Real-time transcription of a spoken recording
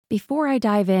Before I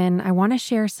dive in, I want to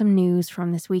share some news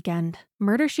from this weekend.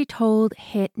 Murder, She Told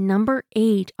hit number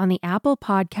 8 on the Apple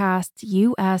Podcasts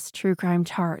US True Crime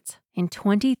charts in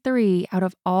 23 out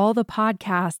of all the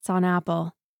podcasts on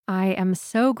Apple. I am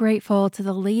so grateful to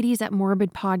the ladies at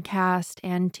Morbid Podcast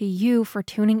and to you for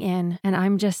tuning in, and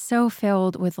I'm just so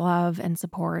filled with love and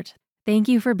support. Thank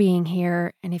you for being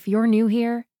here, and if you're new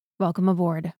here, welcome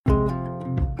aboard.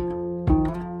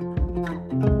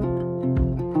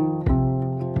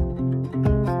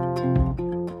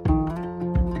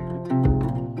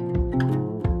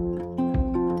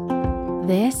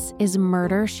 This is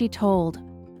Murder, She Told,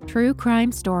 true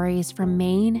crime stories from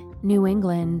Maine, New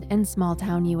England, and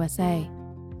small-town USA.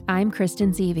 I'm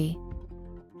Kristen Seavey.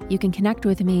 You can connect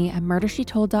with me at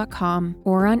murdershetold.com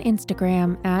or on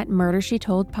Instagram at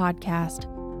murdershetoldpodcast.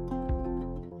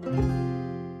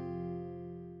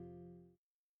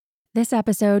 This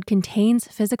episode contains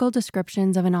physical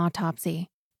descriptions of an autopsy.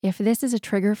 If this is a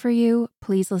trigger for you,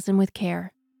 please listen with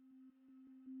care.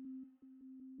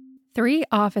 3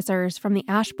 officers from the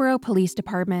Asheboro Police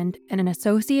Department and an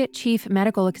associate chief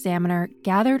medical examiner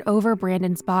gathered over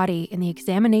Brandon's body in the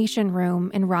examination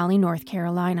room in Raleigh, North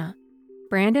Carolina.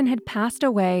 Brandon had passed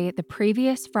away the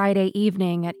previous Friday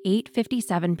evening at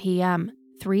 8:57 p.m.,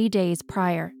 3 days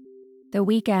prior. The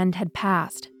weekend had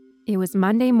passed. It was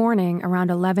Monday morning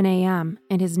around 11 a.m.,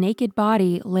 and his naked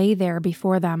body lay there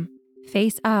before them,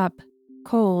 face up,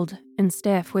 cold, and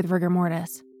stiff with rigor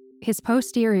mortis. His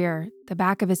posterior, the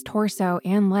back of his torso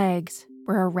and legs,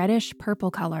 were a reddish-purple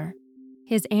color.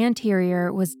 His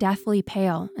anterior was deathly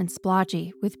pale and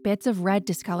splotchy with bits of red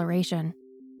discoloration.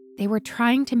 They were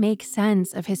trying to make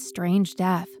sense of his strange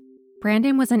death.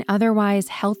 Brandon was an otherwise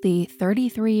healthy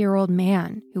 33-year-old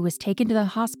man who was taken to the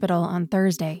hospital on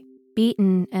Thursday,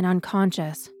 beaten and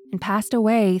unconscious, and passed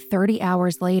away 30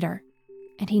 hours later.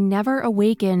 And he never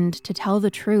awakened to tell the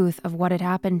truth of what had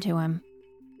happened to him.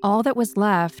 All that was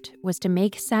left was to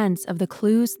make sense of the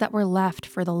clues that were left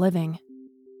for the living.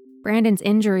 Brandon's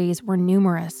injuries were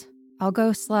numerous. I'll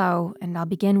go slow, and I'll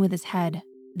begin with his head.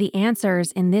 The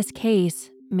answers in this case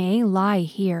may lie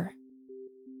here.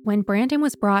 When Brandon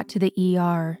was brought to the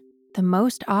ER, the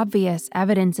most obvious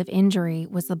evidence of injury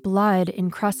was the blood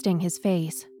encrusting his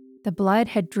face. The blood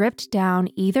had dripped down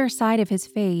either side of his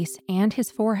face and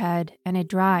his forehead and had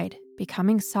dried,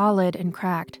 becoming solid and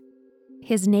cracked.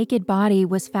 His naked body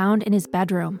was found in his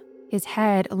bedroom, his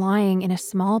head lying in a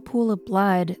small pool of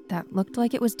blood that looked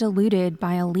like it was diluted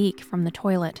by a leak from the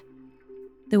toilet.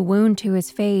 The wound to his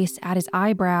face at his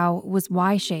eyebrow was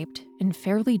Y-shaped and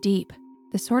fairly deep,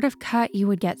 the sort of cut you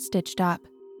would get stitched up.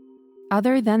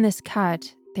 Other than this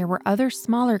cut, there were other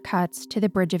smaller cuts to the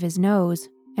bridge of his nose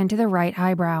and to the right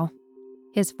eyebrow.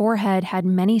 His forehead had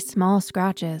many small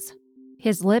scratches.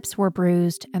 His lips were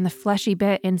bruised, and the fleshy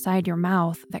bit inside your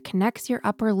mouth that connects your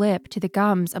upper lip to the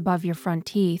gums above your front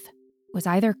teeth was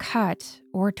either cut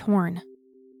or torn.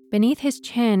 Beneath his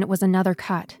chin was another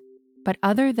cut, but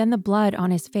other than the blood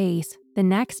on his face, the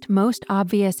next most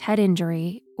obvious head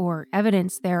injury, or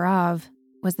evidence thereof,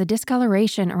 was the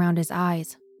discoloration around his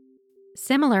eyes.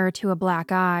 Similar to a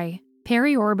black eye,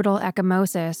 periorbital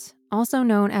ecchymosis, also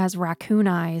known as raccoon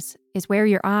eyes, is where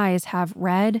your eyes have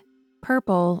red,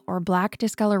 purple, or black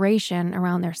discoloration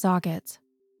around their sockets.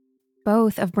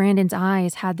 Both of Brandon's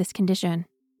eyes had this condition.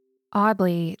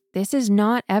 Oddly, this is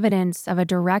not evidence of a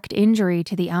direct injury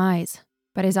to the eyes,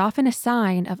 but is often a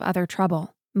sign of other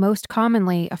trouble, most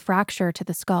commonly a fracture to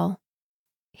the skull.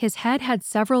 His head had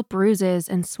several bruises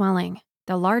and swelling,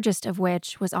 the largest of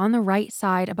which was on the right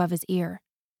side above his ear.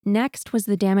 Next was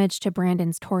the damage to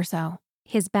Brandon's torso.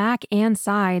 His back and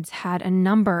sides had a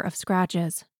number of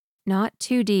scratches. Not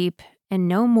too deep, and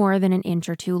no more than an inch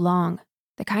or two long,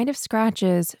 the kind of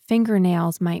scratches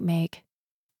fingernails might make.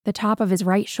 The top of his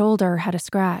right shoulder had a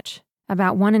scratch,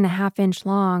 about 1.5 inch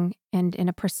long and in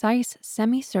a precise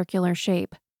semicircular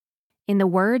shape. In the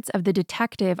words of the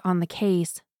detective on the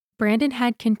case, Brandon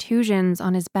had contusions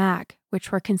on his back,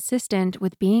 which were consistent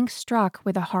with being struck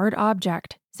with a hard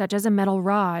object, such as a metal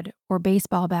rod or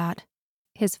baseball bat.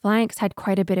 His flanks had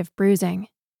quite a bit of bruising.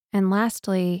 And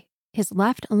lastly, his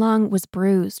left lung was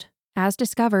bruised, as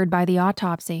discovered by the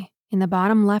autopsy, in the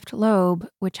bottom left lobe,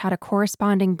 which had a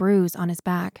corresponding bruise on his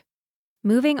back.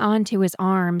 Moving on to his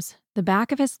arms, the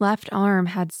back of his left arm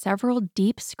had several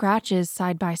deep scratches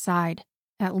side by side,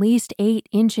 at least 8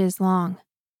 inches long.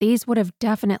 These would have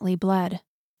definitely bled.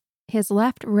 His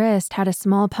left wrist had a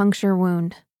small puncture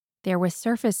wound. There was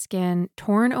surface skin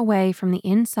torn away from the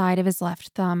inside of his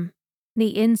left thumb.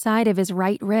 The inside of his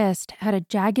right wrist had a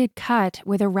jagged cut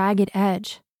with a ragged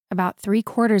edge, about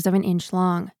 3/4 of an inch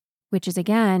long. which is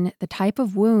again the type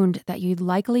of wound that you'd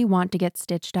likely want to get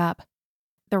stitched up.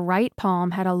 The right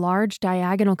palm had a large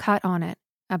diagonal cut on it,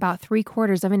 about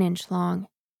 3/4 of an inch long.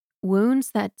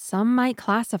 Wounds that some might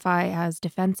classify as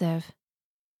defensive.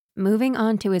 Moving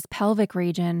on to his pelvic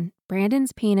region,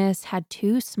 Brandon's penis had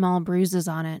 2 small bruises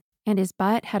on it, and his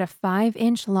butt had a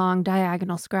 5-inch long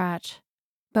diagonal scratch.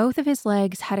 Both of his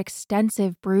legs had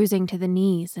extensive bruising to the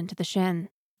knees and to the shin.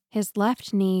 His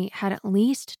left knee had at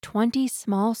least 20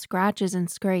 small scratches and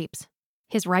scrapes.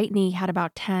 His right knee had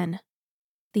about 10.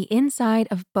 The inside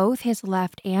of both his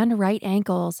left and right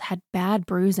ankles had bad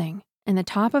bruising, and the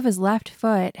top of his left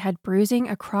foot had bruising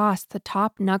across the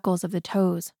top knuckles of the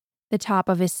toes. The top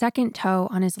of his second toe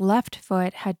on his left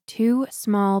foot had 2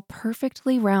 small,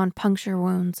 perfectly round puncture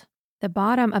wounds. The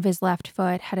bottom of his left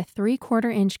foot had a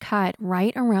 3/4 inch cut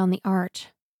right around the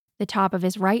arch. The top of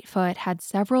his right foot had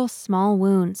several small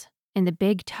wounds, and the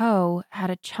big toe had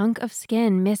a chunk of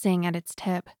skin missing at its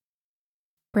tip.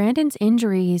 Brandon's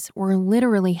injuries were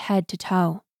literally head to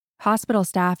toe. Hospital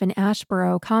staff in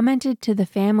Asheboro commented to the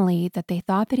family that they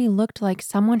thought that he looked like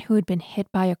someone who had been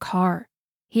hit by a car.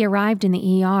 He arrived in the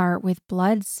ER with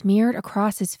blood smeared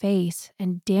across his face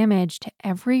and damage to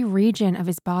every region of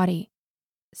his body.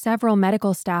 Several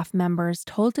medical staff members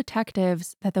told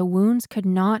detectives that the wounds could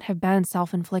not have been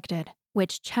self-inflicted,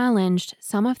 which challenged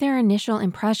some of their initial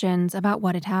impressions about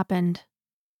what had happened.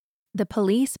 The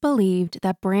police believed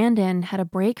that Brandon had a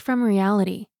break from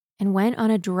reality and went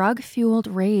on a drug-fueled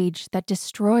rage that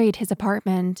destroyed his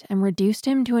apartment and reduced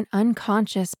him to an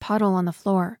unconscious puddle on the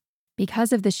floor.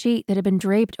 Because of the sheet that had been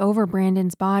draped over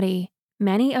Brandon's body,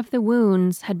 many of the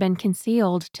wounds had been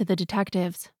concealed to the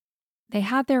detectives. They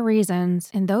had their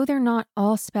reasons, and though they're not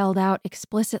all spelled out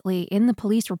explicitly in the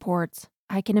police reports,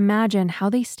 I can imagine how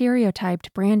they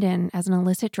stereotyped Brandon as an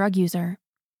illicit drug user.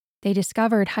 They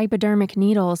discovered hypodermic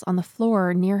needles on the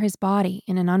floor near his body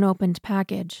in an unopened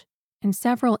package, and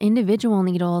several individual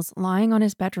needles lying on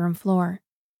his bedroom floor.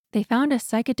 They found a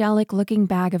psychedelic-looking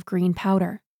bag of green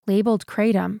powder, labeled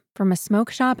Kratom, from a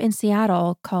smoke shop in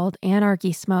Seattle called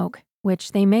Anarchy Smoke,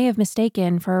 which they may have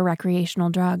mistaken for a recreational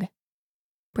drug.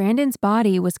 Brandon's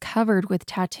body was covered with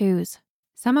tattoos,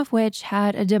 some of which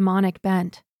had a demonic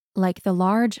bent, like the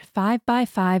large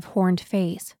 5x5 horned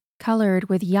face, colored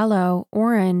with yellow,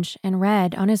 orange, and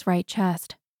red on his right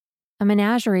chest. A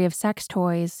menagerie of sex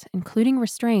toys, including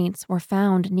restraints, were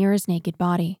found near his naked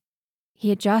body. He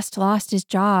had just lost his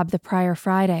job the prior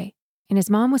Friday, and his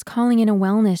mom was calling in a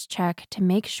wellness check to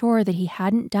make sure that he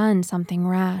hadn't done something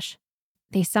rash.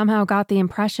 They somehow got the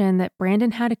impression that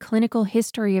Brandon had a clinical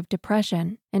history of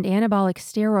depression and anabolic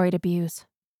steroid abuse.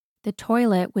 The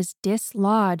toilet was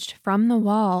dislodged from the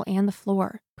wall and the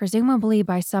floor, presumably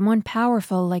by someone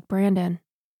powerful like Brandon.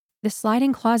 The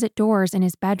sliding closet doors in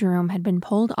his bedroom had been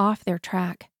pulled off their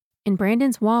track, and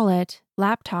Brandon's wallet,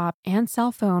 laptop, and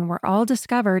cell phone were all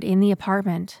discovered in the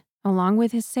apartment, along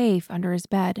with his safe under his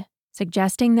bed,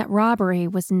 suggesting that robbery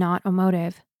was not a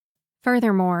motive.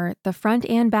 Furthermore, the front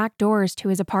and back doors to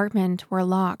his apartment were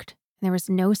locked, and there was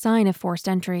no sign of forced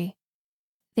entry.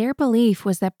 Their belief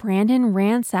was that Brandon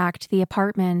ransacked the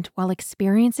apartment while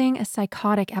experiencing a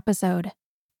psychotic episode,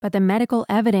 but the medical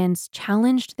evidence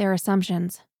challenged their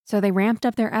assumptions, so they ramped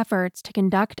up their efforts to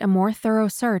conduct a more thorough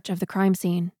search of the crime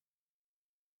scene.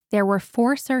 There were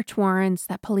 4 search warrants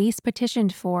that police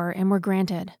petitioned for and were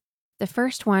granted. The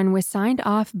first one was signed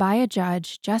off by a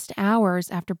judge just hours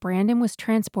after Brandon was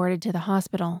transported to the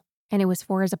hospital, and it was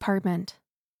for his apartment.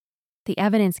 The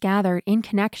evidence gathered in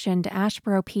connection to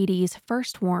Asheboro PD's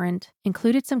first warrant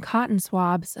included some cotton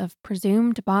swabs of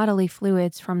presumed bodily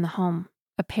fluids from the home,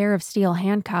 a pair of steel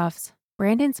handcuffs,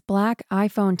 Brandon's black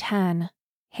iPhone X,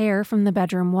 hair from the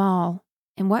bedroom wall,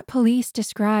 and what police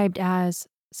described as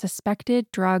suspected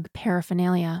drug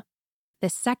paraphernalia. The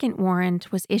second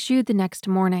warrant was issued the next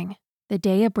morning, the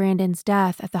day of Brandon's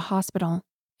death at the hospital,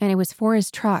 and it was for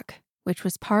his truck, which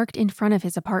was parked in front of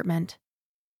his apartment.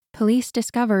 Police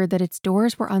discovered that its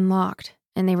doors were unlocked,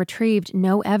 and they retrieved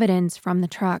no evidence from the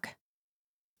truck.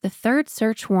 The third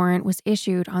search warrant was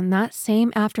issued on that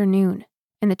same afternoon,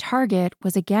 and the target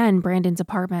was again Brandon's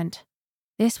apartment.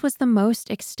 This was the most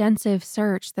extensive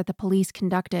search that the police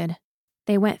conducted.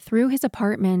 They went through his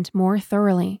apartment more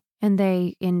thoroughly, and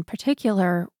they, in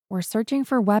particular, were searching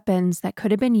for weapons that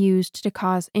could have been used to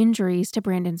cause injuries to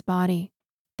Brandon's body.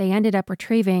 They ended up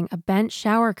retrieving a bent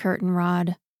shower curtain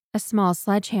rod, a small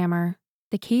sledgehammer,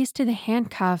 the keys to the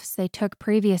handcuffs they took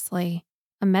previously,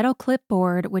 a metal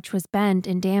clipboard which was bent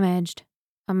and damaged,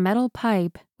 a metal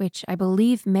pipe, which I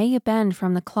believe may have been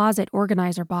from the closet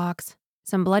organizer box,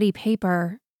 some bloody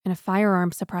paper, and a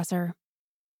firearm suppressor.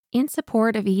 In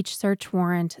support of each search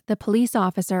warrant, the police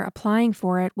officer applying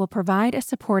for it will provide a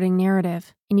supporting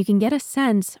narrative, and you can get a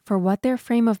sense for what their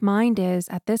frame of mind is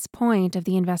at this point of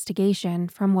the investigation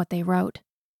from what they wrote.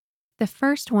 The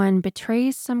first one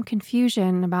betrays some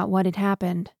confusion about what had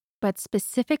happened, but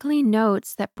specifically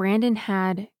notes that Brandon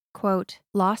had, quote,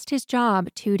 lost his job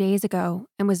 2 days ago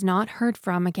and was not heard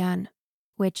from again,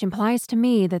 which implies to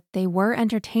me that they were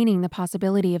entertaining the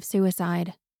possibility of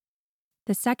suicide.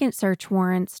 The second search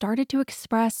warrant started to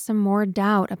express some more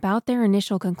doubt about their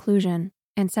initial conclusion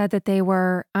and said that they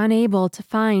were unable to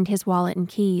find his wallet and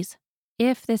keys.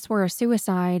 If this were a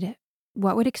suicide,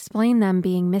 what would explain them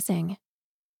being missing?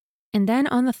 And then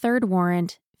on the third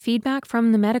warrant, feedback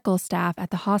from the medical staff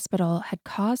at the hospital had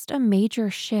caused a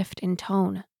major shift in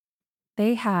tone.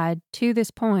 They had, to this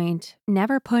point,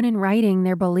 never put in writing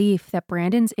their belief that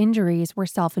Brandon's injuries were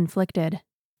self-inflicted.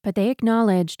 But they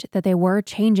acknowledged that they were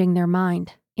changing their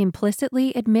mind,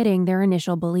 implicitly admitting their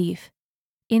initial belief.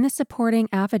 In the supporting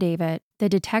affidavit, the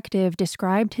detective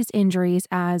described his injuries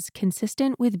as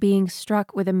consistent with being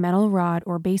struck with a metal rod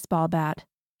or baseball bat,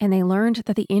 and they learned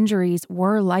that the injuries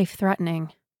were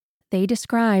life-threatening. They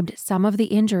described some of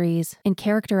the injuries and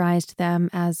characterized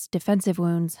them as defensive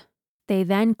wounds. They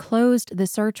then closed the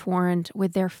search warrant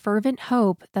with their fervent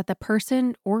hope that the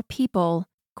person or people,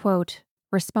 quote,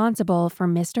 responsible for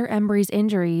Mr. Embry's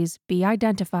injuries be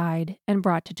identified and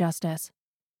brought to justice.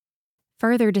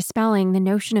 Further dispelling the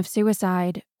notion of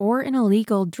suicide or an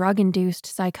illegal drug-induced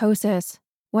psychosis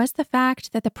was the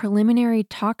fact that the preliminary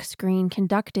tox screen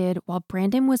conducted while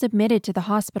Brandon was admitted to the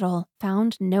hospital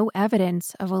found no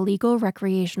evidence of illegal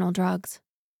recreational drugs.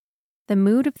 The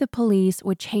mood of the police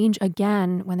would change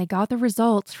again when they got the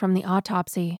results from the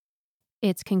autopsy.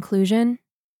 Its conclusion?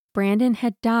 Brandon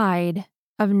had died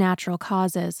of natural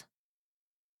causes.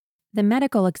 The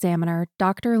medical examiner,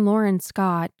 Dr. Lauren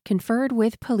Scott, conferred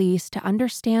with police to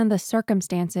understand the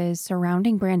circumstances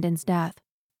surrounding Brandon's death.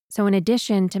 So in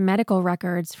addition to medical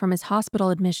records from his hospital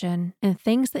admission and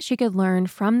things that she could learn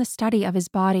from the study of his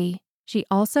body, she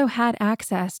also had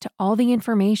access to all the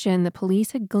information the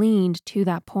police had gleaned to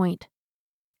that point.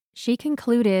 She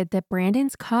concluded that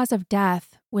Brandon's cause of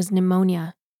death was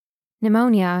pneumonia.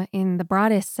 Pneumonia, in the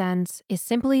broadest sense, is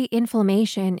simply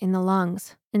inflammation in the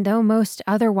lungs, and though most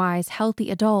otherwise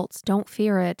healthy adults don't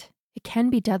fear it, it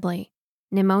can be deadly.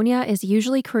 Pneumonia is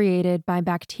usually created by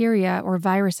bacteria or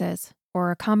viruses, or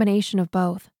a combination of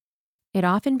both. It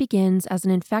often begins as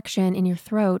an infection in your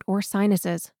throat or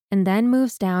sinuses, and then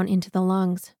moves down into the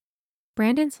lungs.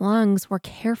 Brandon's lungs were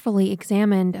carefully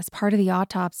examined as part of the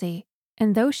autopsy,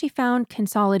 and though she found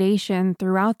consolidation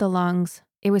throughout the lungs,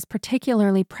 it was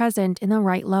particularly present in the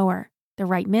right lower, the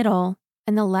right middle,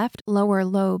 and the left lower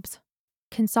lobes.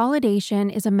 Consolidation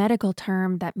is a medical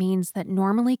term that means that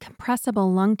normally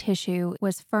compressible lung tissue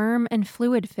was firm and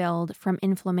fluid-filled from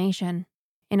inflammation.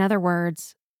 In other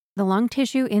words, the lung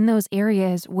tissue in those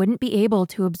areas wouldn't be able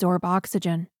to absorb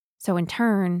oxygen, so in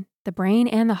turn, the brain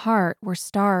and the heart were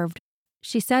starved.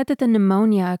 She said that the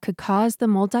pneumonia could cause the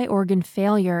multi-organ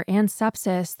failure and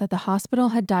sepsis that the hospital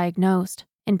had diagnosed.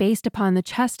 And based upon the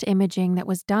chest imaging that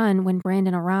was done when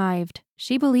Brandon arrived,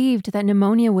 she believed that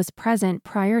pneumonia was present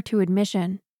prior to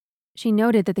admission. She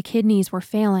noted that the kidneys were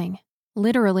failing,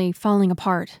 literally falling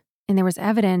apart, and there was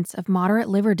evidence of moderate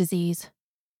liver disease.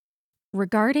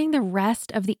 Regarding the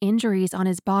rest of the injuries on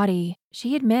his body,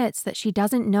 she admits that she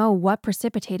doesn't know what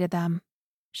precipitated them.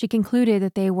 She concluded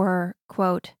that they were,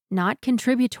 quote, not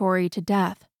contributory to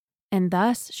death, and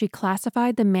thus she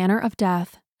classified the manner of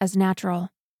death as natural.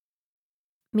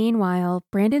 Meanwhile,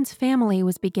 Brandon's family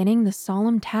was beginning the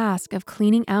solemn task of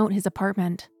cleaning out his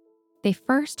apartment. They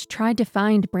first tried to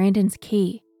find Brandon's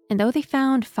key, and though they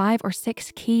found 5 or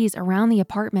 6 keys around the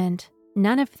apartment,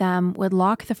 none of them would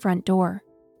lock the front door.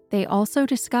 They also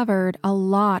discovered a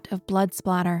lot of blood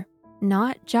splatter,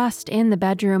 not just in the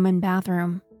bedroom and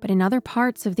bathroom, but in other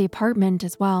parts of the apartment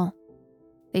as well.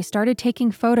 They started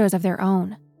taking photos of their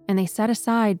own, and they set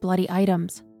aside bloody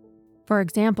items. For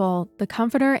example, the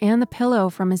comforter and the pillow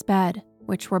from his bed,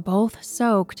 which were both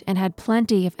soaked and had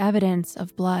plenty of evidence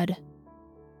of blood.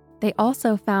 They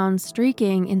also found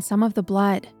streaking in some of the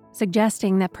blood,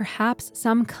 suggesting that perhaps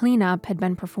some cleanup had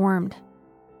been performed.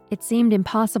 It seemed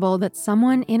impossible that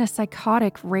someone in a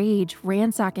psychotic rage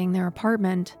ransacking their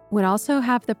apartment would also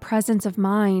have the presence of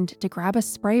mind to grab a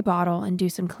spray bottle and do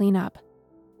some cleanup.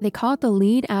 They called the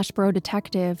lead Ashboro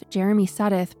detective, Jeremy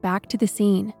Sudduth, back to the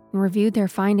scene and reviewed their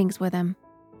findings with him.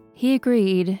 He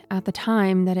agreed at the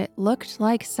time that it looked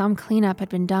like some cleanup had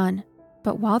been done,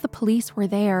 but while the police were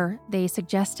there, they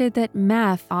suggested that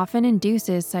meth often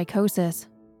induces psychosis.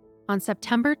 On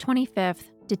September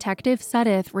 25th, Detective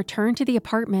Sudduth returned to the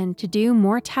apartment to do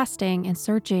more testing and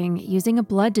searching using a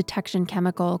blood detection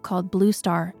chemical called Blue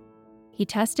Star. He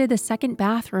tested the second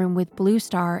bathroom with Blue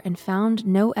Star and found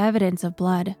no evidence of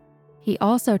blood. He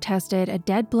also tested a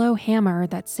dead blow hammer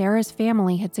that Sarah's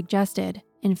family had suggested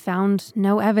and found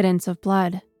no evidence of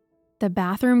blood. The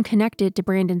bathroom connected to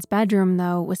Brandon's bedroom,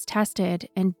 though, was tested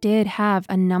and did have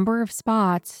a number of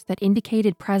spots that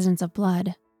indicated presence of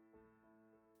blood.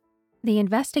 The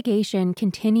investigation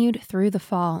continued through the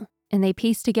fall, and they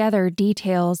pieced together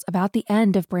details about the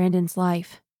end of Brandon's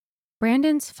life.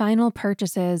 Brandon's final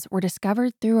purchases were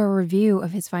discovered through a review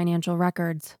of his financial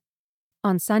records.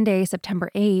 On Sunday, September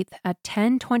 8th at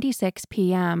 10:26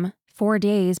 p.m., 4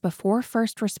 days before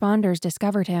first responders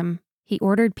discovered him, he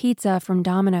ordered pizza from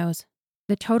Domino's.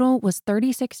 The total was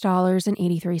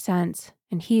 $36.83,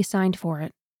 and he signed for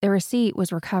it. The receipt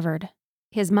was recovered.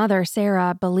 His mother,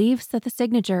 Sarah, believes that the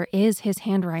signature is his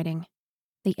handwriting.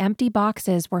 The empty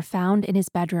boxes were found in his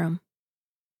bedroom.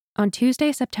 On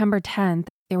Tuesday, September 10th,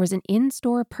 there was an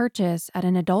in-store purchase at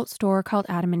an adult store called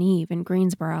Adam and Eve in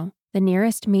Greensboro, the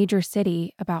nearest major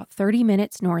city about 30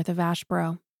 minutes north of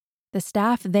Asheboro. The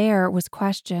staff there was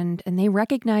questioned, and they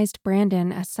recognized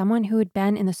Brandon as someone who had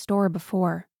been in the store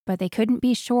before, but they couldn't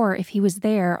be sure if he was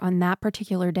there on that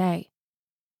particular day.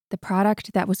 The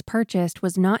product that was purchased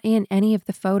was not in any of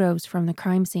the photos from the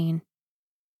crime scene.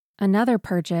 Another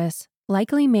purchase,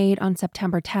 likely made on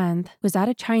September 10th, was at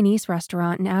a Chinese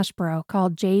restaurant in Asheboro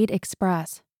called Jade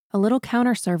Express, a little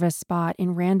counter service spot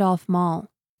in Randolph Mall.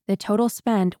 The total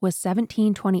spent was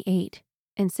 $17.28,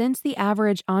 and since the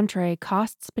average entree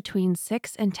costs between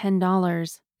 $6 and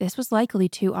 $10, this was likely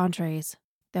 2 entrees,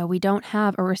 though we don't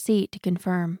have a receipt to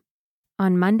confirm.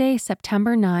 On Monday,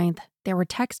 September 9th, there were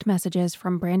text messages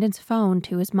from Brandon's phone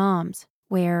to his mom's,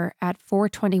 where, at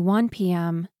 4:21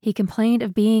 p.m., he complained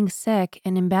of being sick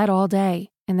and in bed all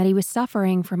day, and that he was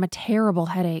suffering from a terrible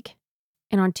headache.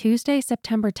 And on Tuesday,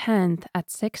 September 10th, at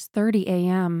 6:30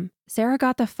 a.m., Sarah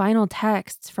got the final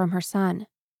texts from her son,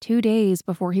 2 days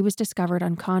before he was discovered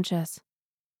unconscious.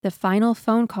 The final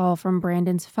phone call from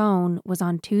Brandon's phone was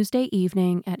on Tuesday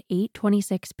evening at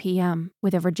 8:26 p.m.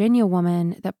 with a Virginia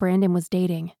woman that Brandon was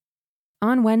dating.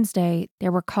 On Wednesday,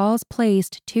 there were calls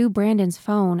placed to Brandon's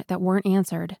phone that weren't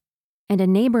answered, and a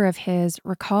neighbor of his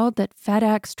recalled that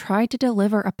FedEx tried to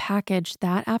deliver a package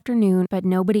that afternoon, but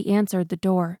nobody answered the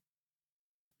door.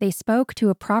 They spoke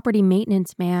to a property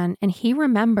maintenance man, and he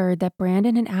remembered that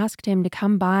Brandon had asked him to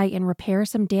come by and repair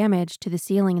some damage to the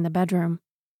ceiling in the bedroom.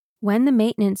 When the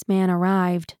maintenance man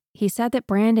arrived, he said that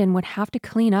Brandon would have to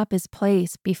clean up his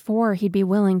place before he'd be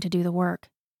willing to do the work.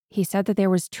 He said that there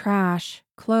was trash,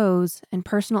 clothes, and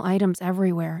personal items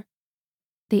everywhere.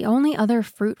 The only other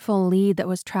fruitful lead that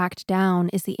was tracked down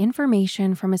is the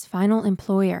information from his final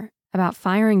employer about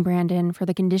firing Brandon for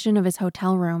the condition of his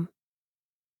hotel room.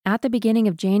 At the beginning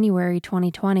of January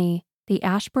 2020, the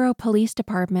Asheboro Police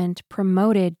Department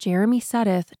promoted Jeremy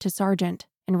Sudduth to sergeant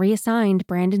and reassigned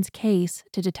Brandon's case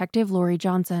to Detective Lori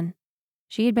Johnson.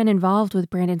 She had been involved with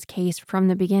Brandon's case from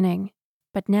the beginning,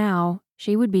 but now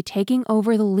she would be taking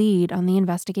over the lead on the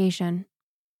investigation.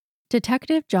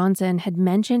 Detective Johnson had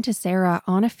mentioned to Sarah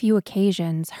on a few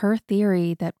occasions her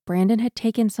theory that Brandon had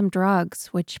taken some drugs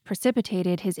which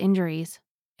precipitated his injuries,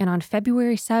 and on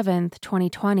February 7th,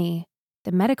 2020,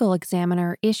 the medical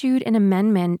examiner issued an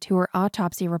amendment to her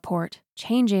autopsy report,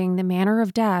 changing the manner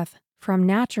of death from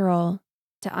natural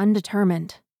to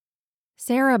undetermined.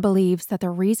 Sarah believes that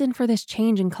the reason for this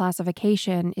change in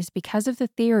classification is because of the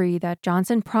theory that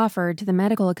Johnson proffered to the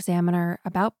medical examiner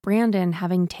about Brandon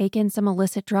having taken some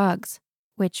illicit drugs,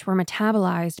 which were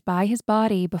metabolized by his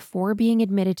body before being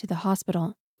admitted to the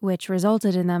hospital, which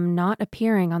resulted in them not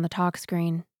appearing on the talk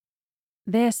screen.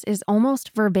 This is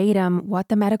almost verbatim what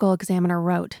the medical examiner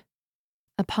wrote.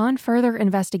 Upon further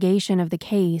investigation of the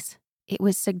case, it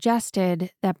was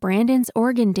suggested that Brandon's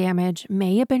organ damage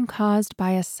may have been caused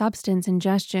by a substance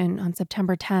ingestion on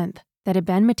September 10th that had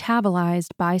been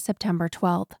metabolized by September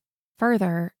 12th.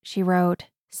 Further, she wrote,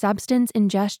 substance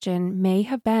ingestion may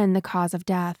have been the cause of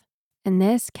death, and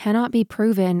this cannot be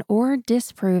proven or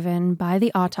disproven by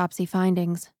the autopsy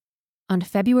findings. On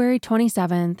February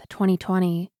 27th,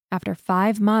 2020, after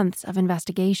 5 months of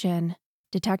investigation,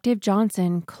 Detective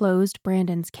Johnson closed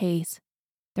Brandon's case.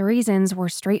 The reasons were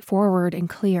straightforward and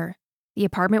clear. The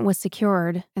apartment was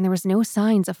secured, and there was no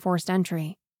signs of forced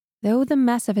entry. Though the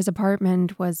mess of his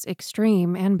apartment was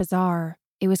extreme and bizarre,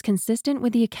 it was consistent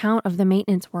with the account of the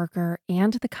maintenance worker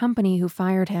and the company who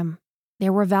fired him.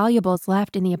 There were valuables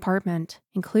left in the apartment,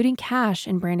 including cash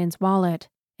in Brandon's wallet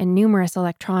and numerous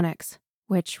electronics,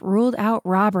 which ruled out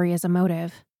robbery as a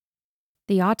motive.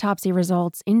 The autopsy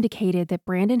results indicated that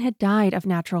Brandon had died of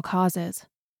natural causes.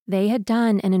 They had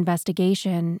done an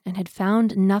investigation and had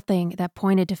found nothing that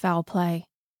pointed to foul play.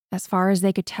 As far as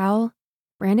they could tell,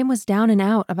 Brandon was down and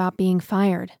out about being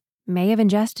fired, may have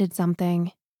ingested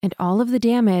something, and all of the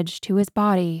damage to his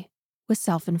body was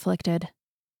self-inflicted.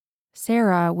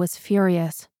 Sarah was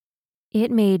furious.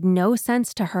 It made no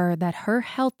sense to her that her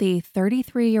healthy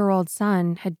 33-year-old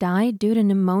son had died due to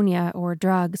pneumonia or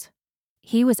drugs.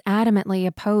 He was adamantly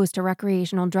opposed to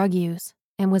recreational drug use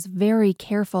and was very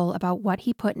careful about what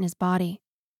he put in his body.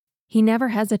 He never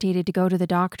hesitated to go to the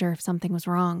doctor if something was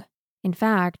wrong. In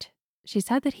fact, she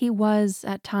said that he was,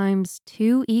 at times,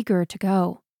 too eager to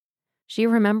go. She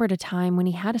remembered a time when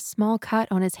he had a small cut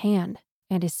on his hand,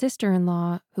 and his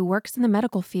sister-in-law, who works in the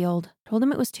medical field, told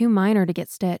him it was too minor to get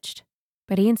stitched.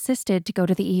 But he insisted to go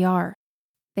to the ER.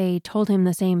 They told him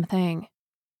the same thing.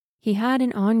 He had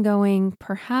an ongoing,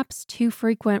 perhaps too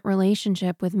frequent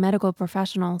relationship with medical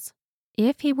professionals.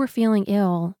 If he were feeling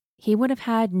ill, he would have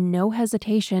had no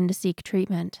hesitation to seek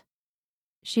treatment.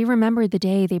 She remembered the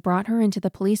day they brought her into the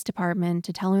police department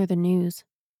to tell her the news.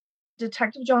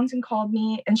 Detective Johnson called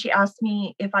me and she asked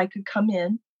me if I could come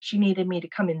in. She needed me to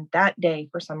come in that day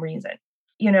for some reason.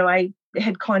 I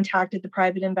had contacted the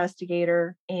private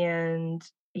investigator and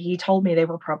he told me they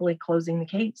were probably closing the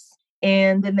case.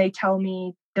 And then they tell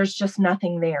me there's just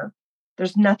nothing there.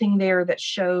 There's nothing there that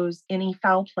shows any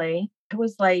foul play. I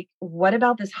was like, what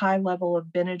about this high level of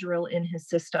Benadryl in his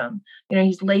system?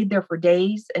 He's laid there for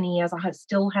days and he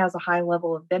still has a high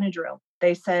level of Benadryl.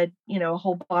 They said, a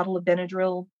whole bottle of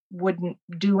Benadryl wouldn't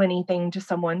do anything to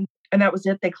someone. And that was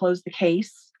it. They closed the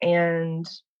case. And,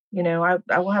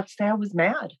 I will have to say I was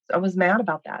mad. I was mad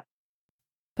about that.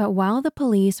 But while the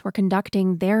police were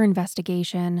conducting their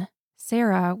investigation,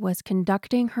 Sarah was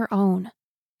conducting her own.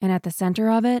 And at the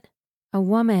center of it, a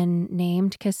woman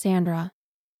named Cassandra.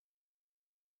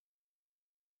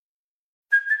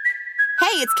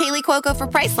 Hey, it's Kaylee Cuoco for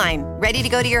Priceline. Ready to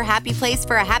go to your happy place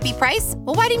for a happy price?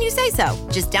 Well, why didn't you say so?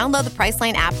 Just download the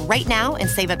Priceline app right now and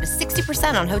save up to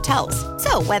 60% on hotels.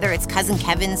 So whether it's Cousin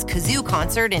Kevin's Kazoo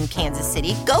Concert in Kansas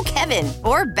City, go Kevin,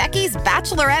 or Becky's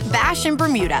Bachelorette Bash in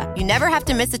Bermuda, you never have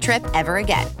to miss a trip ever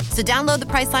again. So download the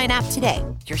Priceline app today.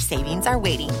 Your savings are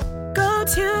waiting. Go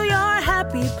to your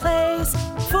happy place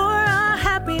for a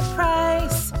happy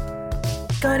price.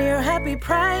 Go to your happy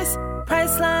price,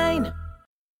 Priceline.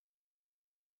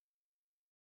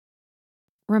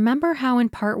 Remember how in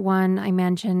part 1 I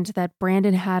mentioned that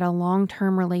Brandon had a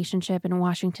long-term relationship in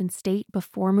Washington State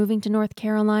before moving to North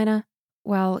Carolina?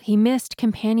 Well, he missed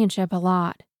companionship a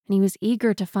lot, and he was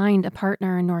eager to find a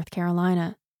partner in North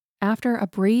Carolina. After a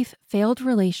brief, failed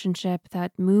relationship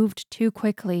that moved too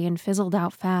quickly and fizzled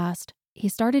out fast, he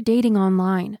started dating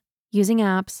online, using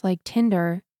apps like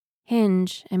Tinder,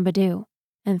 Hinge, and Badoo.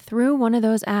 And through one of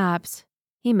those apps,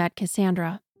 he met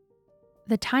Cassandra.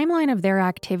 The timeline of their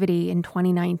activity in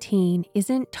 2019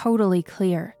 isn't totally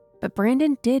clear, but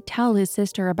Brandon did tell his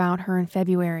sister about her in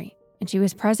February, and she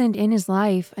was present in his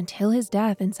life until his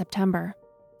death in September.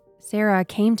 Sarah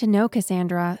came to know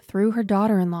Cassandra through her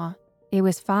daughter-in-law. It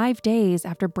was 5 days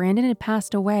after Brandon had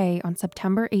passed away on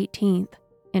September 18th,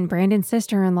 and Brandon's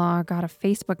sister-in-law got a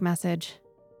Facebook message.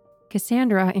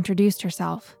 Cassandra introduced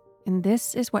herself, and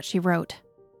this is what she wrote.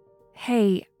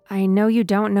 Hey, I know you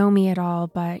don't know me at all,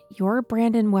 but you're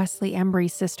Brandon Wesley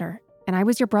Embry's sister, and I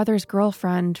was your brother's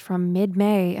girlfriend from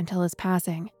mid-May until his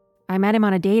passing. I met him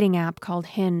on a dating app called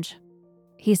Hinge.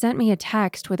 He sent me a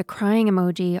text with a crying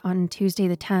emoji on Tuesday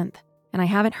the 10th, and I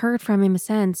haven't heard from him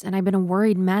since, and I've been a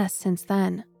worried mess since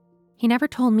then. He never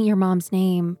told me your mom's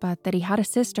name, but that he had a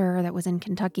sister that was in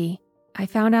Kentucky. I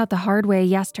found out the hard way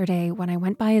yesterday when I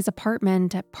went by his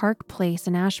apartment at Park Place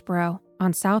in Asheboro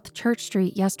on South Church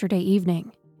Street yesterday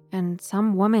evening, and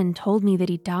some woman told me that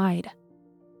he died.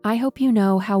 I hope you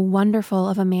know how wonderful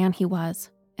of a man he was,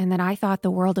 and that I thought the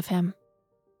world of him.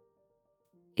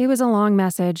 It was a long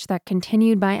message that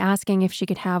continued by asking if she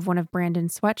could have one of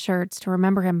Brandon's sweatshirts to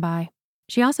remember him by.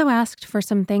 She also asked for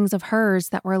some things of hers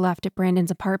that were left at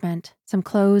Brandon's apartment, some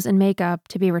clothes and makeup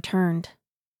to be returned.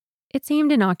 It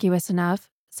seemed innocuous enough,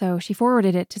 so she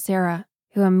forwarded it to Sarah,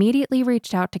 who immediately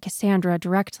reached out to Cassandra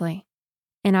directly.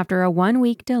 And after a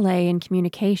 1-week delay in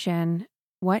communication,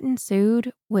 what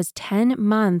ensued was 10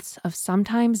 months of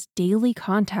sometimes daily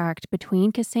contact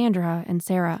between Cassandra and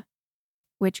Sarah,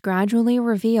 which gradually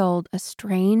revealed a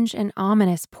strange and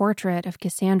ominous portrait of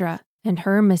Cassandra and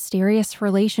her mysterious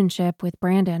relationship with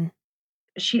Brandon.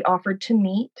 She offered to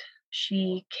meet.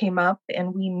 She came up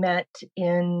and we met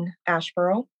in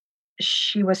Asheboro.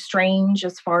 She was strange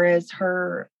as far as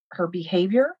her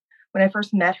behavior. When I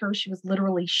first met her, she was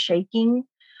literally shaking.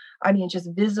 I mean, just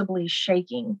visibly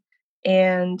shaking.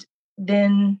 And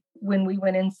then when we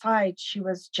went inside, she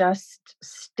was just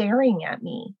staring at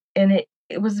me. And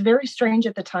it was very strange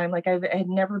at the time. Like I had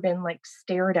never been like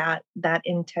stared at that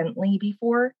intently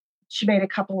before. She made a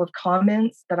couple of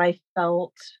comments that I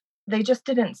felt they just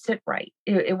didn't sit right.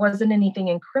 It wasn't anything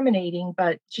incriminating,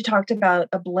 but she talked about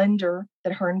a blender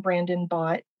that her and Brandon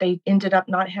bought. They ended up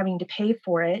not having to pay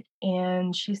for it.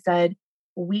 And she said,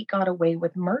 "We got away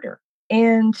with murder."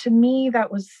 And to me,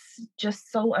 that was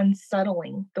just so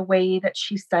unsettling, the way that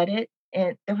she said it.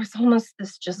 And there was almost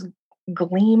this just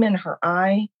gleam in her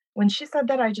eye. When she said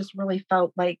that, I just really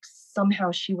felt like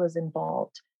somehow she was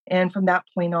involved. And from that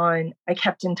point on, I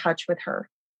kept in touch with her.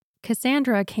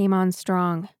 Cassandra came on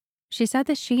strong. She said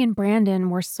that she and Brandon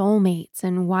were soulmates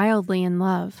and wildly in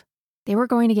love. They were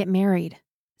going to get married.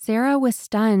 Sarah was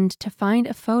stunned to find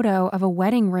a photo of a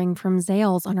wedding ring from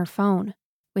Zales on her phone,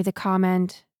 with a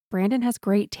comment, "Brandon has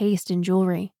great taste in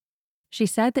jewelry." She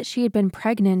said that she had been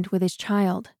pregnant with his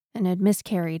child and had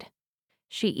miscarried.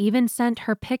 She even sent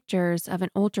her pictures of an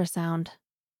ultrasound.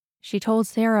 She told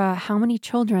Sarah how many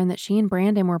children that she and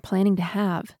Brandon were planning to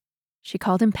have. She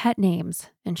called him pet names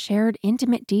and shared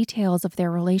intimate details of their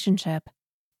relationship.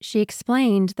 She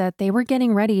explained that they were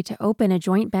getting ready to open a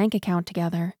joint bank account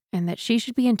together and that she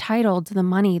should be entitled to the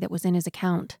money that was in his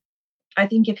account. I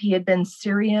think if he had been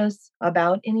serious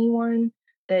about anyone,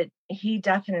 that he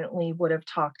definitely would have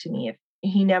talked to me. If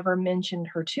he never mentioned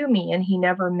her to me and he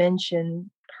never mentioned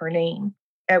her name.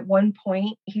 At one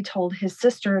point, he told his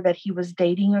sister that he was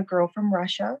dating a girl from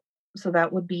Russia. So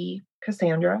that would be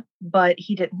Cassandra, but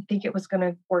he didn't think it was going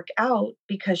to work out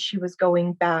because she was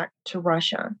going back to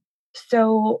Russia.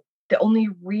 So the only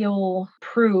real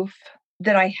proof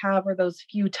that I have are those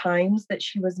few times that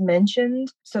she was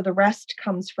mentioned. So the rest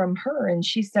comes from her. And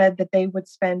she said that they would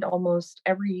spend almost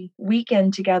every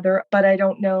weekend together, but I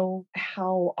don't know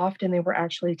how often they were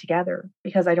actually together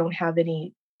because I don't have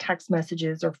any text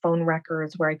messages or phone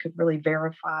records where I could really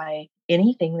verify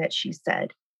anything that she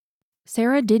said.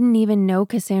 Sarah didn't even know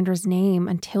Cassandra's name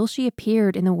until she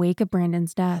appeared in the wake of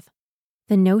Brandon's death.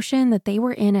 The notion that they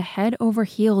were in a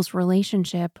head-over-heels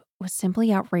relationship was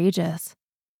simply outrageous.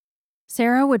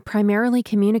 Sarah would primarily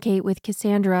communicate with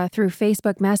Cassandra through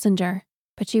Facebook Messenger,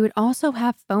 but she would also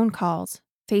have phone calls,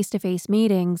 face-to-face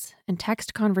meetings, and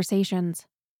text conversations.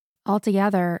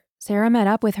 Altogether, Sarah met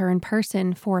up with her in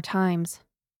person 4 times.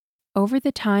 Over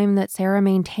the time that Sarah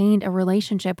maintained a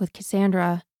relationship with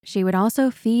Cassandra, she would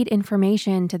also feed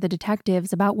information to the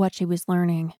detectives about what she was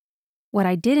learning. What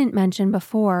I didn't mention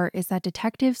before is that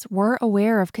detectives were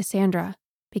aware of Cassandra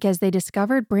because they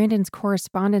discovered Brandon's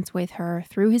correspondence with her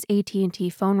through his AT&T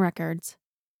phone records.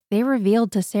 They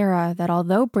revealed to Sarah that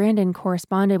although Brandon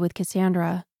corresponded with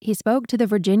Cassandra, he spoke to the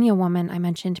Virginia woman I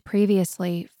mentioned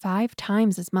previously 5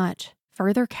 times as much,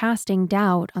 further casting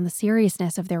doubt on the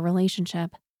seriousness of their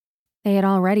relationship. They had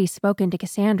already spoken to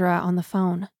Cassandra on the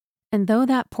phone. And though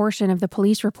that portion of the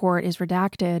police report is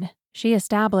redacted, she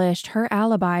established her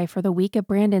alibi for the week of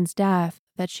Brandon's death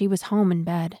that she was home in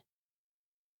bed.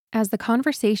 As the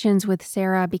conversations with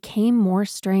Sarah became more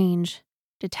strange,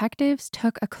 detectives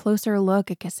took a closer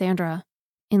look at Cassandra.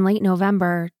 In late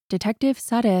November, Detective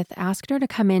Sudduth asked her to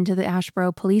come into the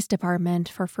Asheboro Police Department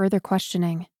for further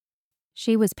questioning.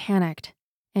 She was panicked,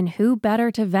 and who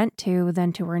better to vent to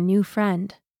than to her new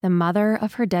friend, the mother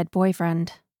of her dead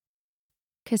boyfriend.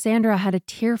 Cassandra had a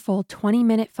tearful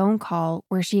 20-minute phone call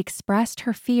where she expressed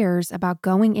her fears about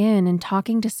going in and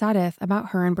talking to Sudduth about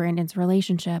her and Brandon's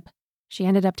relationship. She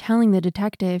ended up telling the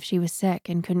detective she was sick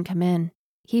and couldn't come in.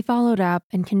 He followed up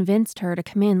and convinced her to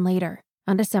come in later,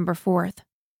 on December 4th.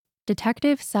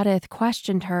 Detective Sudduth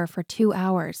questioned her for 2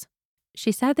 hours.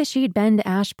 She said that she had been to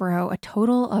Asheboro a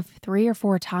total of 3 or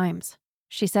 4 times.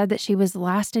 She said that she was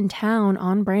last in town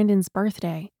on Brandon's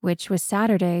birthday, which was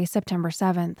Saturday, September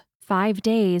 7th. 5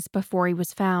 days before he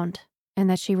was found, and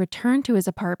that she returned to his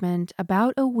apartment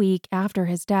about a week after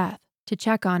his death to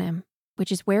check on him, which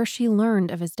is where she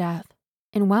learned of his death.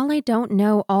 And while I don't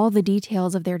know all the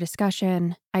details of their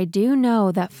discussion, I do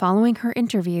know that following her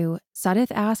interview,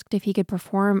 Sudduth asked if he could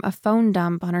perform a phone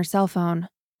dump on her cell phone.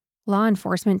 Law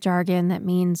enforcement jargon that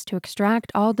means to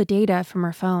extract all the data from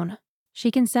her phone. She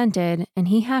consented, and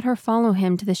he had her follow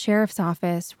him to the sheriff's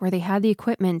office where they had the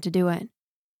equipment to do it.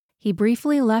 He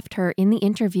briefly left her in the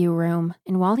interview room,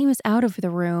 and while he was out of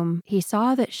the room, he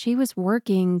saw that she was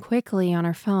working quickly on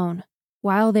her phone.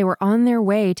 While they were on their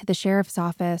way to the sheriff's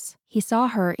office, he saw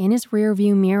her in his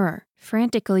rearview mirror,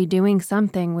 frantically doing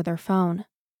something with her phone.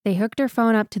 They hooked her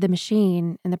phone up to the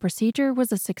machine, and the procedure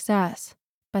was a success.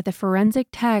 But the forensic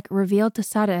tech revealed to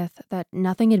Sudduth that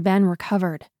nothing had been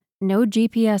recovered. No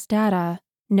GPS data,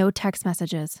 No text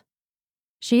messages.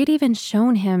 She had even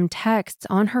shown him texts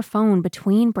on her phone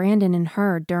between Brandon and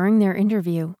her during their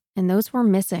interview, and those were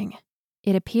missing.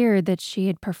 It appeared that she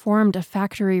had performed a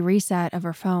factory reset of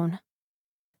her phone.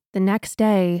 The next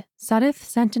day, Sudduth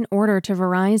sent an order to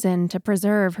Verizon to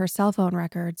preserve her cell phone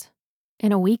records.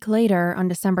 And a week later, on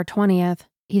December 20th,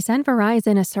 he sent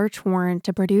Verizon a search warrant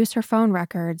to produce her phone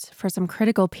records for some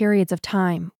critical periods of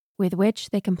time, with which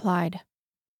they complied.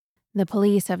 The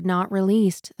police have not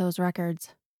released those records.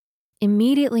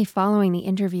 Immediately following the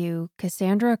interview,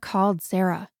 Cassandra called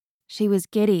Sarah. She was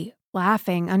giddy,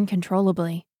 laughing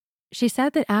uncontrollably. She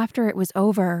said that after it was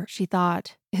over, she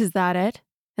thought, "Is that it?"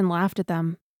 and laughed at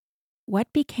them.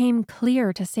 What became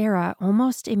clear to Sarah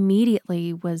almost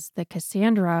immediately was that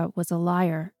Cassandra was a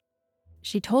liar.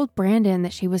 She told Brandon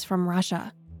that she was from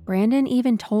Russia. Brandon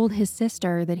even told his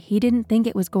sister that he didn't think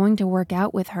it was going to work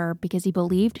out with her because he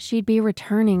believed she'd be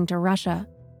returning to Russia.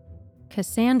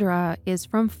 Cassandra is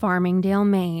from Farmingdale,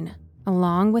 Maine,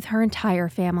 along with her entire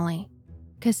family.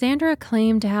 Cassandra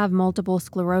claimed to have multiple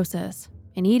sclerosis,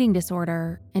 an eating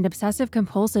disorder, and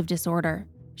obsessive-compulsive disorder.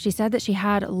 She said that she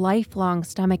had lifelong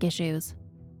stomach issues.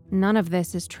 None of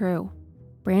this is true.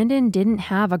 Brandon didn't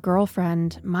have a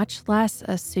girlfriend, much less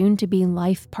a soon-to-be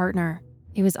life partner.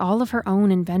 It was all of her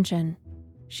own invention.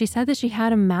 She said that she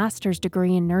had a master's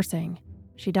degree in nursing.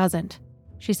 She doesn't.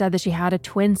 She said that she had a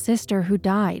twin sister who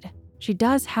died. She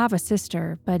does have a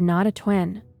sister, but not a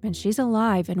twin, and she's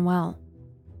alive and well.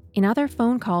 In other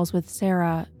phone calls with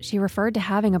Sarah, she referred to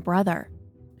having a brother.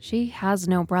 She has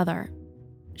no brother.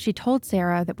 She told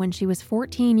Sarah that when she was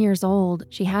 14 years old,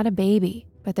 she had a baby,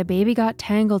 but the baby got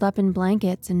tangled up in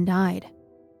blankets and died.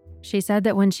 She said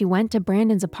that when she went to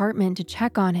Brandon's apartment to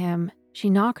check on him, she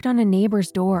knocked on a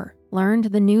neighbor's door, learned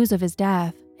the news of his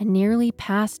death, and nearly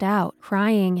passed out,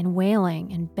 crying and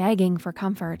wailing and begging for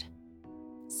comfort.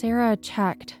 Sarah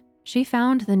checked. She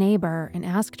found the neighbor and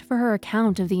asked for her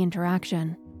account of the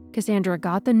interaction. Cassandra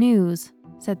got the news,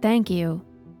 said thank you,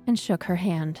 and shook her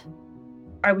hand.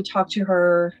 I would talk to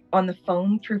her on the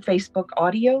phone through Facebook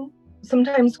audio,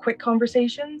 sometimes quick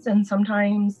conversations, and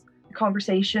sometimes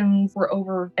conversations were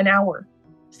over an hour.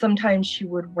 Sometimes she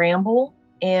would ramble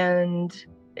and,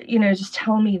 just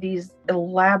tell me these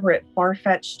elaborate,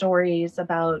 far-fetched stories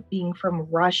about being from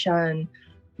Russia and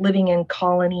living in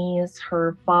colonies,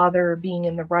 her father being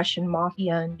in the Russian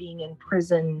mafia and being in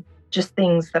prison, just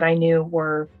things that I knew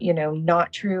were,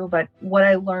 not true. But what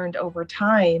I learned over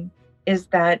time is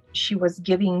that she was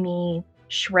giving me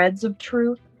shreds of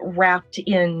truth wrapped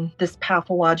in this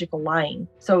pathological lying.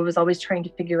 So I was always trying to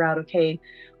figure out, okay,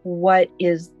 what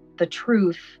is the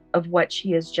truth of what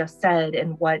she has just said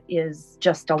and what is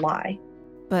just a lie?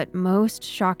 But most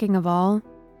shocking of all,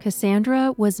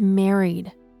 Cassandra was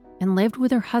married and lived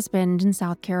with her husband in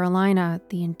South Carolina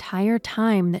the entire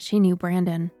time that she knew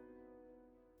Brandon.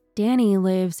 Danny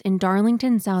lives in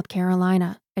Darlington, South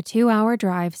Carolina, a 2-hour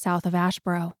drive south of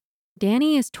Asheboro.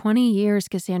 Danny is 20 years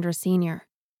Cassandra's senior.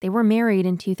 They were married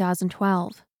in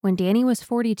 2012, when Danny was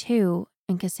 42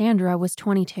 and Cassandra was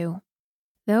 22.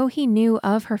 Though he knew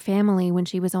of her family when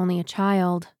she was only a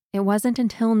child, it wasn't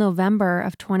until November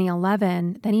of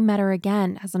 2011 that he met her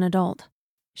again as an adult.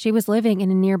 She was living in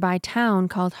a nearby town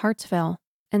called Hartsville,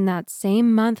 and that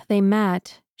same month they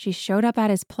met, she showed up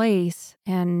at his place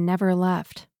and never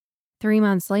left. 3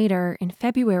 months later, in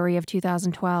February of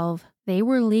 2012, they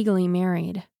were legally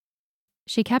married.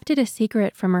 She kept it a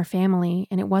secret from her family,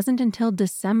 and it wasn't until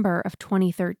December of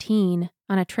 2013,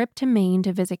 on a trip to Maine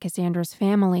to visit Cassandra's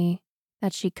family,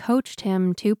 that she coached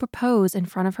him to propose in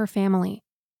front of her family.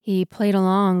 He played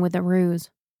along with the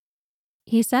ruse.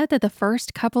 He said that the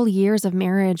first couple years of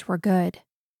marriage were good,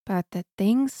 but that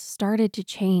things started to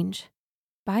change.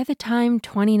 By the time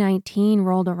 2019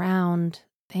 rolled around,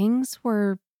 things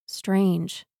were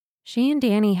strange. She and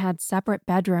Danny had separate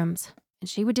bedrooms, and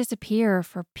she would disappear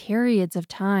for periods of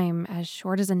time as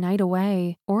short as a night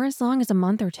away or as long as a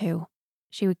month or two.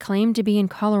 She would claim to be in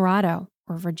Colorado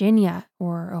or Virginia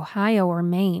or Ohio or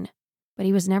Maine, but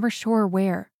he was never sure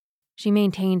where. She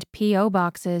maintained P.O.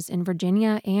 boxes in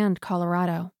Virginia and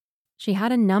Colorado. She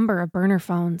had a number of burner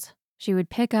phones. She would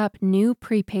pick up new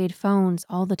prepaid phones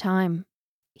all the time.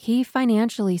 He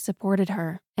financially supported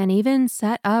her and even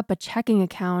set up a checking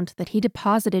account that he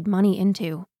deposited money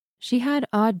into. She had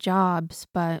odd jobs,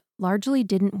 but largely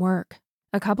didn't work.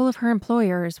 A couple of her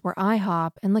employers were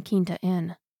IHOP and La Quinta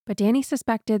Inn, but Danny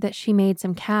suspected that she made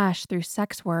some cash through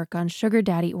sex work on sugar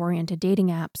daddy-oriented dating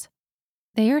apps.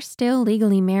 They are still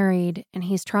legally married, and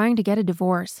he's trying to get a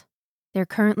divorce. They're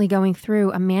currently going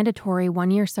through a mandatory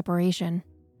 1-year separation.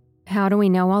 How do we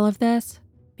know all of this?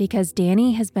 because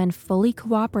Danny has been fully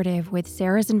cooperative with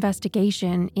Sarah's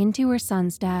investigation into her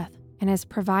son's death and has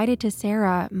provided to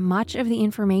Sarah much of the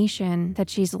information that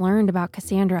she's learned about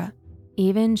Cassandra,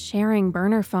 even sharing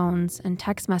burner phones and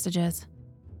text messages.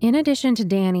 In addition to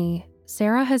Danny,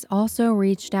 Sarah has also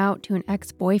reached out to an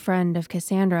ex-boyfriend of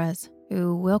Cassandra's,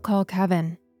 who we'll call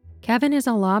Kevin. Kevin is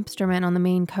a lobsterman on the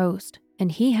Maine coast,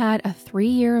 and he had a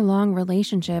 3-year-long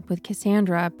relationship with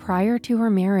Cassandra prior to her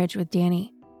marriage with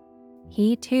Danny.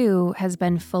 He, too, has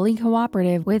been fully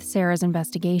cooperative with Sarah's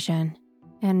investigation.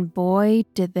 And boy,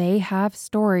 did they have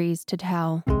stories to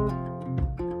tell.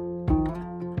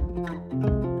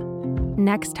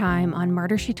 Next time on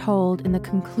Murder, She Told, in the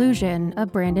conclusion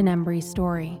of Brandon Embry's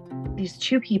story. These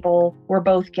 2 people were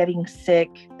both getting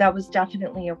sick. That was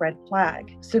definitely a red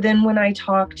flag. So then when I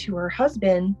talk to her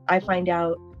husband, I find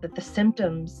out that the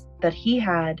symptoms that he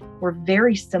had were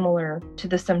very similar to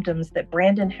the symptoms that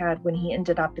Brandon had when he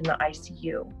ended up in the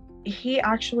ICU. He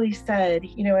actually said,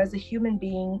 as a human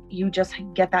being, you just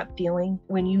get that feeling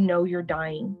when you know you're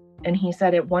dying. And he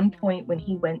said at one point when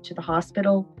he went to the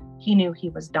hospital, he knew he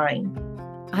was dying.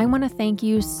 I want to thank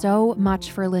you so much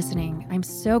for listening. I'm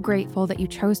so grateful that you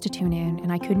chose to tune in,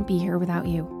 and I couldn't be here without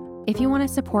you. If you want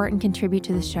to support and contribute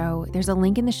to the show, there's a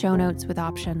link in the show notes with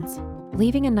options.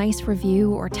 Leaving a nice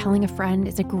review or telling a friend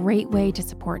is a great way to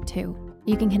support too.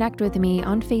 You can connect with me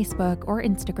on Facebook or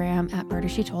Instagram at Murder,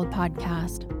 She Told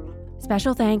Podcast.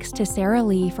 Special thanks to Sarah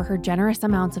Lee for her generous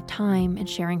amounts of time and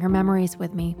sharing her memories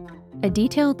with me. A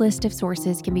detailed list of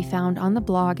sources can be found on the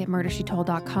blog at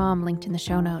murdershetold.com, linked in the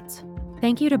show notes.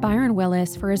 Thank you to Byron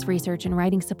Willis for his research and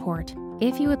writing support.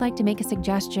 If you would like to make a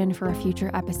suggestion for a future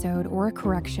episode or a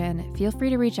correction, feel free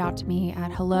to reach out to me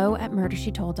at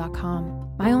hello@murdershetold.com.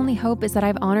 My only hope is that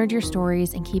I've honored your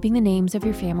stories and keeping the names of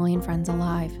your family and friends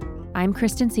alive. I'm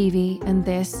Kristen Seavey, and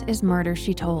this is Murder,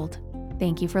 She Told.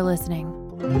 Thank you for listening.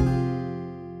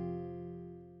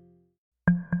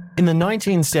 In the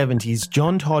 1970s,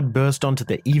 John Todd burst onto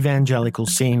the evangelical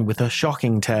scene with a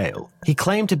shocking tale. He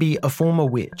claimed to be a former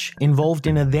witch, involved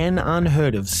in a then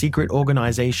unheard-of secret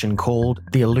organization called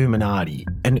the Illuminati,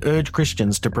 and urged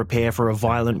Christians to prepare for a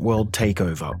violent world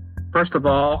takeover. First of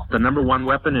all, the number one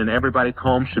weapon in everybody's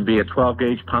home should be a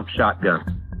 12-gauge pump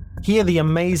shotgun. Hear the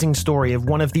amazing story of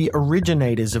one of the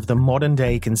originators of the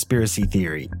modern-day conspiracy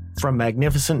theory. From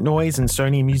Magnificent Noise and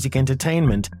Sony Music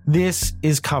Entertainment, this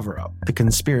is Cover Up, the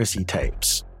Conspiracy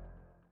Tapes.